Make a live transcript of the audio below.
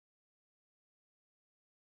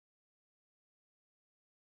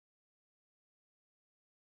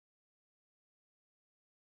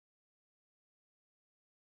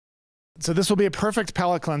So this will be a perfect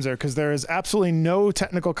palate cleanser because there is absolutely no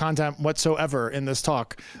technical content whatsoever in this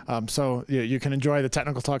talk. So you can enjoy the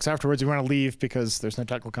technical talks afterwards. You want to leave because there's no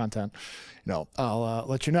technical content. No, I'll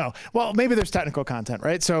let you know. Well, maybe there's technical content,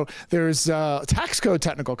 right? So there's tax code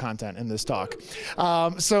technical content in this talk.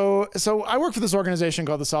 So I work for this organization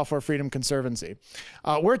called the Software Freedom Conservancy.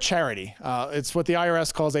 We're a charity. It's what the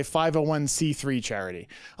IRS calls a 501c3 charity.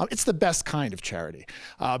 It's the best kind of charity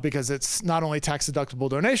because it's not only tax deductible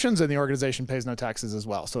donations, and the organization pays no taxes as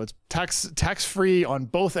well. So it's tax-free on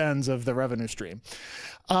both ends of the revenue stream.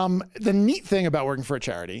 The neat thing about working for a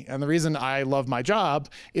charity, and the reason I love my job,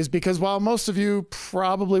 is because while most of you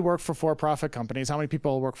probably work for for-profit companies, how many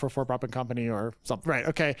people work for a for-profit company or something? Right,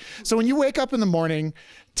 okay. So when you wake up in the morning,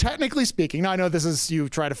 technically speaking, now I know this is, you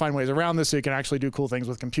try to find ways around this so you can actually do cool things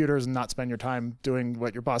with computers and not spend your time doing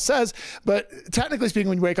what your boss says, but technically speaking,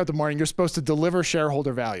 when you wake up in the morning, you're supposed to deliver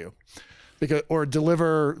shareholder value. Or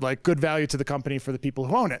deliver like good value to the company for the people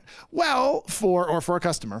who own it. Well, for a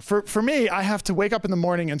customer. For me, I have to wake up in the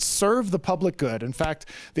morning and serve the public good. In fact,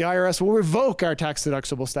 the IRS will revoke our tax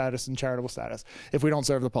deductible status and charitable status if we don't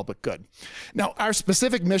serve the public good. Now, our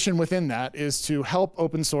specific mission within that is to help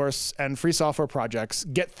open source and free software projects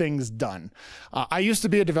get things done. I used to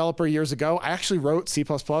be a developer years ago. I actually wrote C++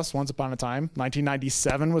 once upon a time.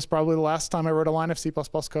 1997 was probably the last time I wrote a line of C++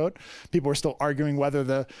 code. People were still arguing whether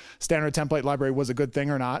the standard template library was a good thing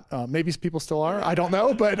or not. Maybe people still are, I don't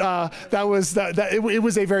know, but it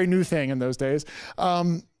was a very new thing in those days.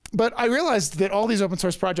 But I realized that all these open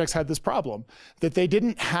source projects had this problem, that they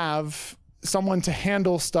didn't have someone to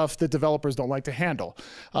handle stuff that developers don't like to handle.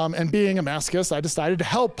 And being a masochist, I decided to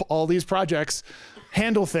help all these projects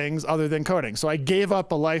handle things other than coding. So I gave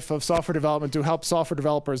up a life of software development to help software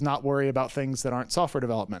developers not worry about things that aren't software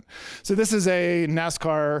development. So this is a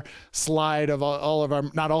NASCAR slide of all of our,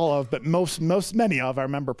 not all of, but many of our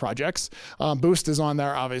member projects. Boost is on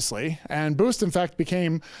there, obviously. And Boost, in fact,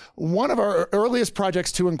 became one of our earliest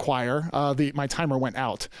projects to inquire. My timer went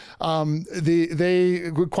out. They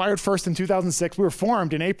acquired first in 2006. We were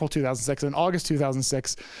formed in April 2006. In August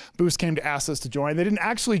 2006, Boost came to ask us to join. They didn't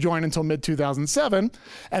actually join until mid-2007.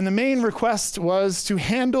 And the main request was to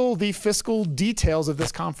handle the fiscal details of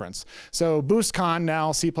this conference. So BoostCon,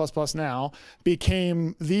 now C++ Now,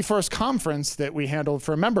 became the first conference that we handled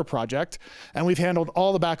for a member project. And we've handled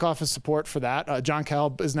all the back office support for that. John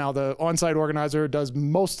Kalb is now the on-site organizer, does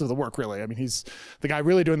most of the work, really. I mean, he's the guy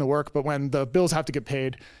really doing the work, but when the bills have to get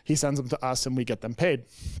paid, he sends them to us and we get them paid.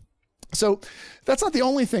 So that's not the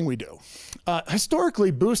only thing we do.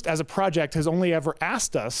 Historically, Boost as a project has only ever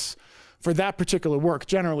asked us for that particular work,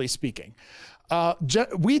 generally speaking.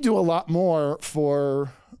 We do a lot more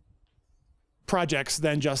for projects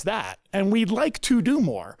than just that. And we'd like to do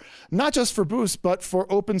more, not just for Boost, but for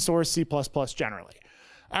open source C++ generally.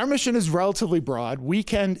 Our mission is relatively broad. We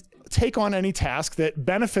can take on any task that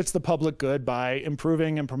benefits the public good by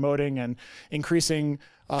improving and promoting and increasing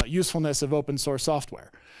usefulness of open source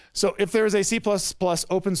software. So if there is a C++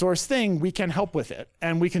 open source thing, we can help with it.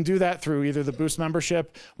 And we can do that through either the Boost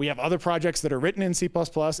membership. We have other projects that are written in C++,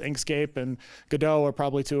 Inkscape and Godot are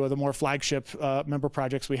probably two of the more flagship member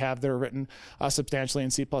projects we have that are written substantially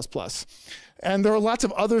in C++. And there are lots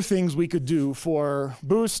of other things we could do for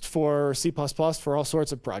Boost, for C++, for all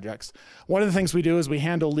sorts of projects. One of the things we do is we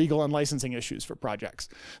handle legal and licensing issues for projects.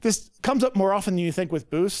 This comes up more often than you think with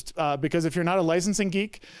Boost, because if you're not a licensing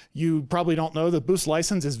geek, you probably don't know the Boost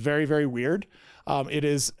license is very, very weird. It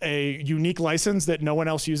is a unique license that no one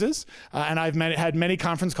else uses. And I've had many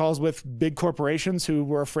conference calls with big corporations who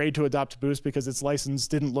were afraid to adopt Boost because its license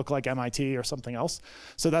didn't look like MIT or something else.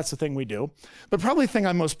 So that's the thing we do. But probably the thing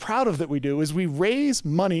I'm most proud of that we do is we raise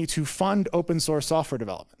money to fund open source software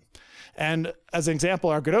development. And as an example,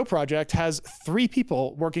 our Godot project has 3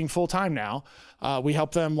 people working full time now. We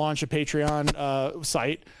help them launch a Patreon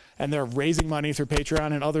site. And they're raising money through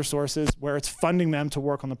Patreon and other sources where it's funding them to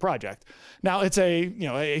work on the project. Now it's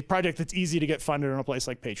a project that's easy to get funded in a place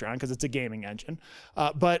like Patreon because it's a gaming engine,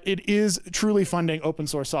 but it is truly funding open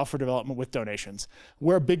source software development with donations.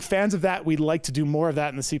 We're big fans of that. We'd like to do more of that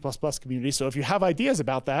in the C++ community. So if you have ideas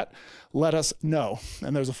about that, let us know.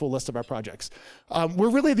 And there's a full list of our projects.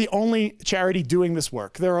 We're really the only charity doing this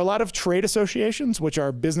work. There are a lot of trade associations, which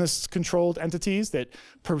are business controlled entities that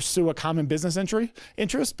pursue a common business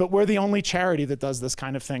interest, but we're the only charity that does this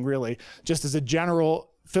kind of thing, really, just as a general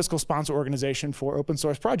fiscal sponsor organization for open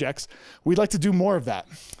source projects. We'd like to do more of that.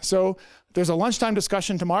 So there's a lunchtime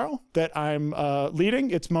discussion tomorrow that I'm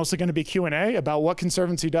leading. It's mostly going to be Q&A about what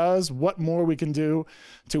Conservancy does, what more we can do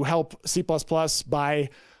to help C++ by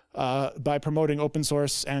promoting open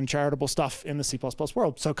source and charitable stuff in the C++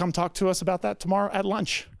 world. So come talk to us about that tomorrow at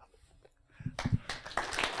lunch.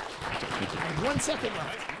 1 second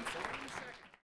left.